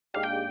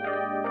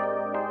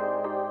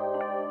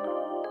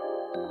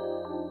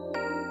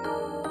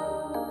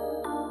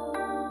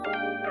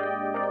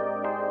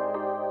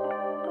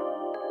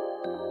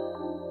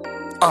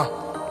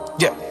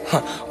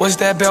What's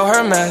that Bell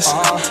Hermes?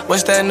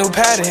 What's that new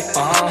Paddock?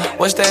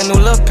 What's that new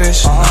little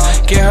bitch?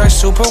 Get her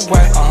super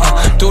wet.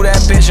 Do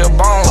that bitch a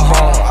bone.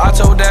 I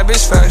told that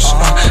bitch first.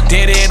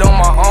 Did it on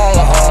my own.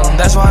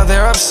 That's why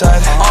they're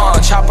upset.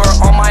 Chopper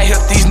on my hip.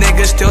 These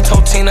niggas still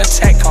told Tina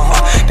Tech.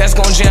 That's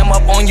gon' jam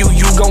up on you.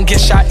 You gon' get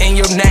shot in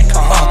your neck.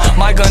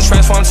 My gun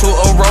transformed to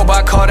a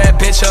robot. Call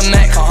that bitch a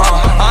mech.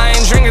 I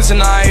ain't drinking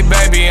tonight,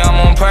 baby. I'm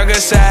on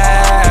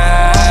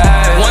Percocet.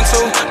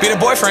 1-2, be the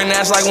boyfriend,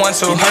 that's like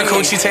 1-2. Her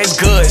coochie tastes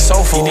good,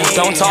 soulful.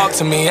 Don't talk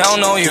to me, I don't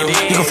know you.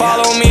 You can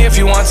follow me if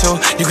you want to.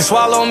 You can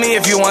swallow me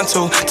if you want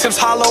to. Tips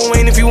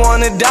Halloween if you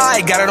wanna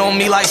die. Got it on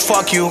me like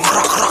fuck you.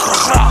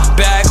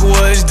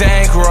 Backwoods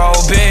dank roll,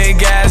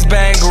 big ass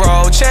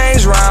bankroll.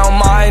 Chains round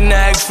my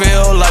neck,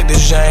 feel like the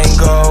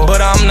Django. But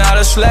I'm not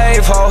a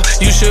slave ho,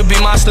 you should be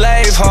my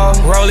slave ho.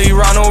 Rollie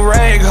Ronald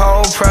Reagan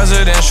ho,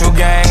 presidential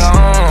gang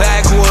on.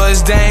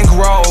 Backwoods dank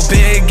roll,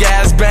 big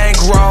ass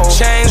bankroll.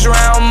 Chains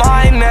round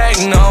my neck,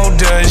 no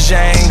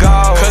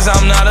Django. Cause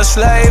I'm not a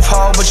slave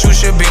ho, but you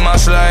should be my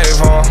slave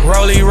ho.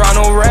 Rollie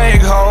Ronald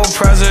Reagan ho,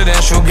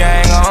 presidential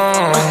gang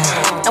on.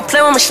 Don't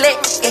play with my slick,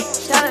 yeah.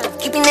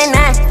 Keeping that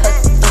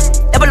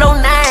 9,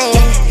 009,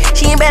 yeah.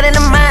 She ain't better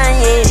than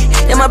mine,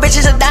 yeah. Then my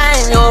bitches are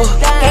dying, yo.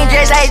 Can't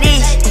dress like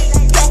this.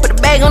 Put a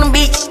bag on the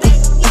beach,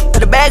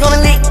 put a bag on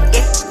the lick,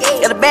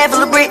 yeah. Got a bag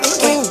full of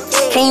bricks, yeah.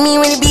 Can't mean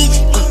when the beach,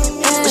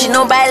 but she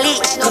know by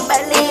leak,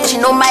 she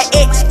know my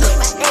ex,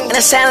 and I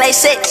sound like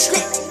sex.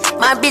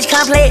 My bitch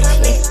complex,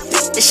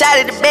 the shot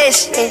at the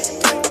best.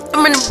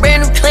 I'm in a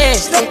brand new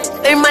class,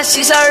 baby my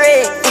seats are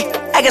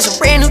red. I got some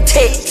brand new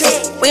text,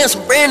 we on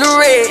some brand new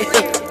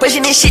red.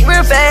 Pushing this shit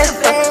real fast,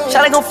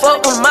 shot gon'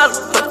 fuck with a model.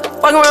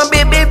 Walk around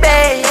big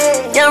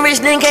bag, young rich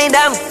nigga can't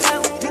doubt me.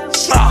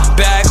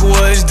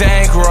 Backwoods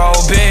dank roll,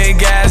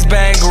 big ass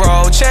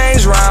bankroll.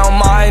 Chains round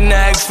my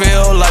neck,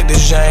 feel like the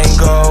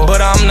Django. But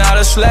I'm not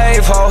a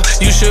slave ho,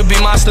 you should be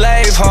my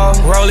slave ho.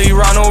 Rollie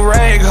Ronald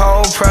Reagan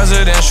ho,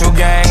 presidential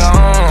gang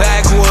on.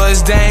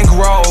 Backwoods dank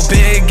roll,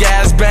 big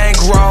ass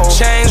bankroll.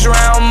 Chains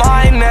round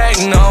my neck,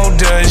 no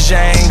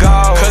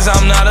Django. Cause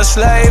I'm not a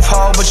slave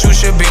ho, but you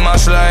should be my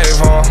slave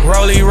ho.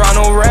 Rollie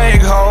Ronald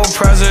Reagan ho,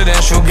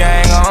 presidential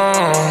gang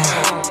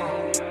on.